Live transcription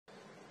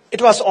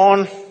It was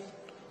on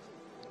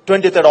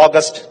 23rd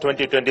August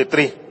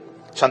 2023,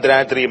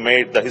 Chandrayaan-3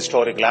 made the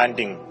historic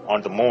landing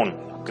on the moon,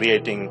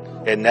 creating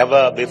a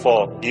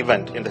never-before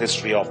event in the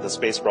history of the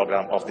space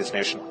program of this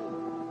nation.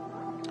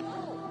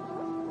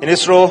 In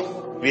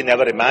ISRO, we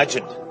never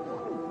imagined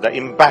the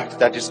impact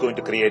that it's going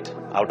to create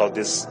out of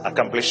this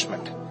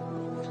accomplishment.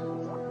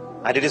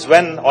 And it is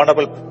when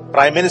Honorable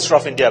Prime Minister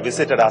of India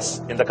visited us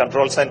in the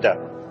control center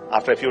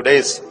after a few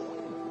days,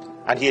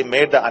 and he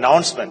made the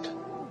announcement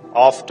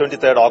of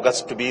 23rd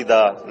August to be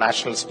the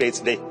National Space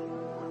Day,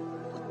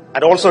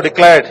 and also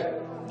declared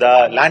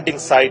the landing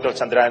site of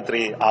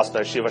Chandrayaan-3 as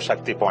the Shiva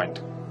Shakti point.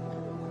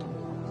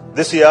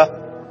 This year,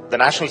 the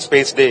National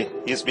Space Day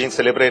is being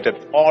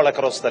celebrated all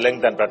across the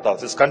length and breadth of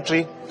this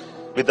country,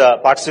 with the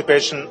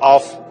participation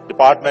of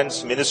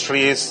departments,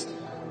 ministries,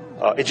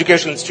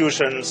 educational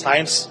institutions,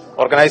 science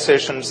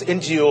organizations,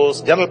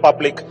 NGOs, general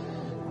public,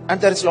 and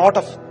there is a lot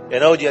of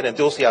energy and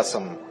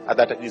enthusiasm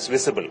that is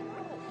visible.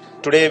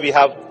 Today we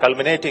have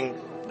culminating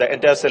the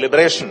entire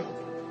celebration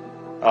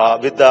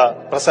with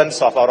the presence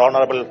of our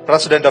Honorable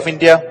President of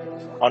India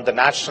on the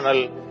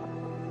National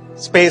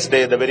Space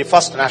Day, the very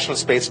first National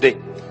Space Day,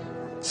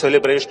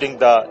 celebrating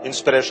the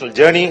inspirational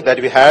journey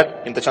that we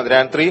had in the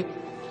Chandrayaan-3,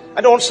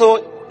 and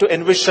also to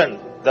envision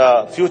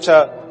the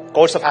future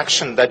course of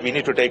action that we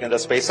need to take in the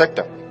space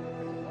sector,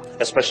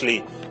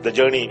 especially the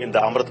journey in the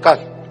Amrit Kal.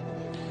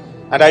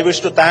 And I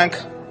wish to thank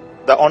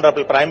the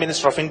Honorable Prime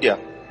Minister of India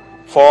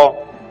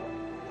for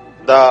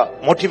the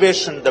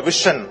motivation, the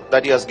vision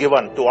that he has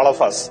given to all of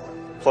us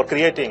for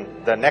creating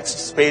the next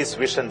space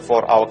vision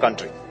for our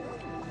country.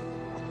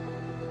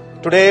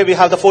 Today we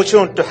have the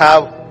fortune to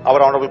have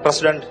our Honorable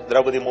President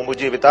Draupadi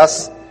Murmuji with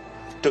us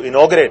to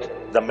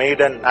inaugurate the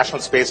maiden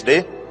National Space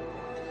Day.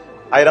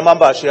 I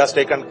remember she has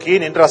taken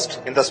keen interest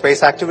in the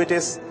space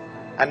activities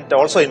and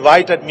also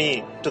invited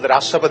me to the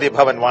Rashtrapati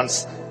Bhavan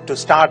once to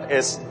start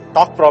a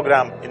talk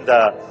program in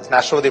the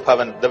Rashtrapati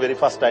Bhavan the very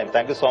first time.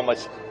 Thank you so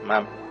much,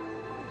 ma'am.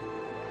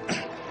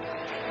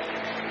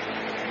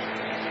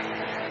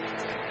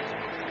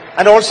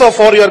 And also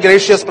for your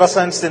gracious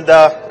presence in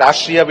the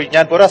Rashtriya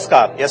Vigyan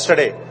Puraskar.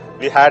 Yesterday,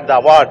 we had the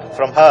award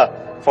from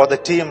her for the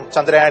team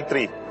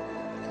Chandrayaan-3.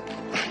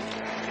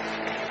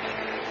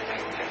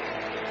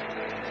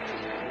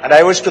 And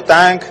I wish to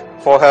thank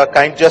for her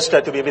kind gesture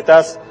to be with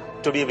us,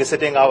 to be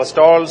visiting our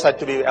stalls, and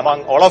to be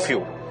among all of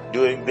you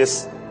during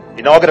this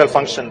inaugural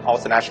function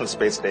of the National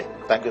Space Day.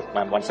 Thank you,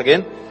 ma'am, once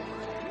again.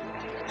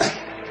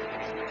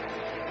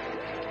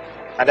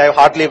 And I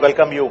heartily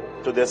welcome you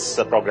to this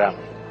program.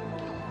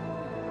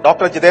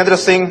 Dr. Jitendra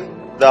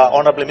Singh, the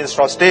Honorable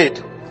Minister of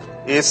State,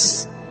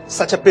 is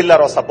such a pillar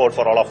of support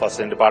for all of us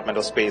in the Department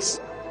of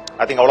Space.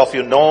 I think all of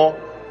you know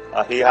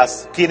he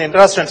has keen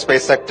interest in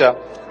space sector,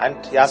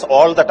 and he has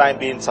all the time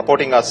been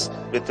supporting us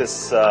with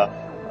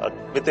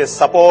his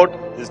support,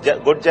 his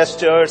good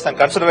gestures and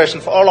consideration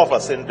for all of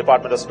us in the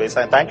Department of Space.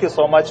 And thank you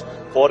so much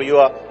for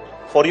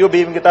you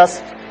being with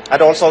us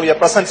and also your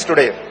presence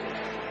today.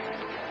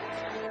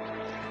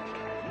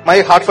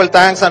 My heartfelt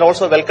thanks and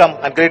also welcome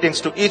and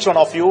greetings to each one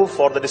of you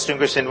for the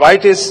distinguished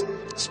invitees,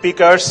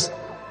 speakers,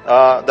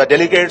 the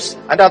delegates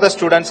and other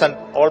students and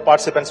all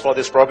participants for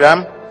this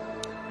program.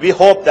 We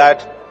hope that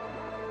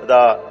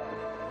the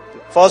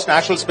first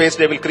National Space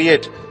Day will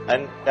create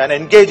an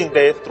engaging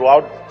day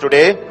throughout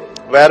today,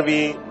 where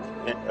we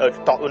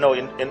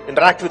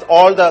interact with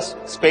all the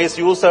space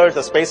users,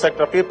 the space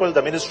sector people,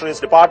 the ministries,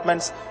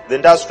 departments, the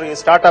industry,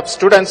 startups,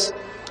 students,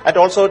 and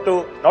also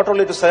to not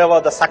only to savor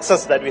the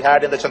success that we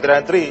had in the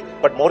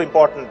Chandrayaan-3, but more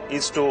important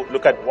is to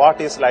look at what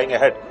is lying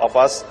ahead of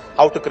us,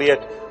 how to create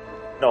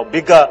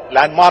bigger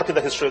landmark in the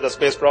history of the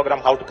space program,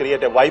 how to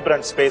create a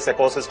vibrant space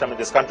ecosystem in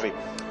this country.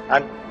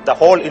 And the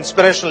whole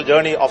inspirational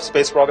journey of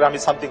space program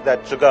is something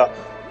that Sugar,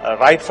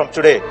 right from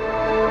today,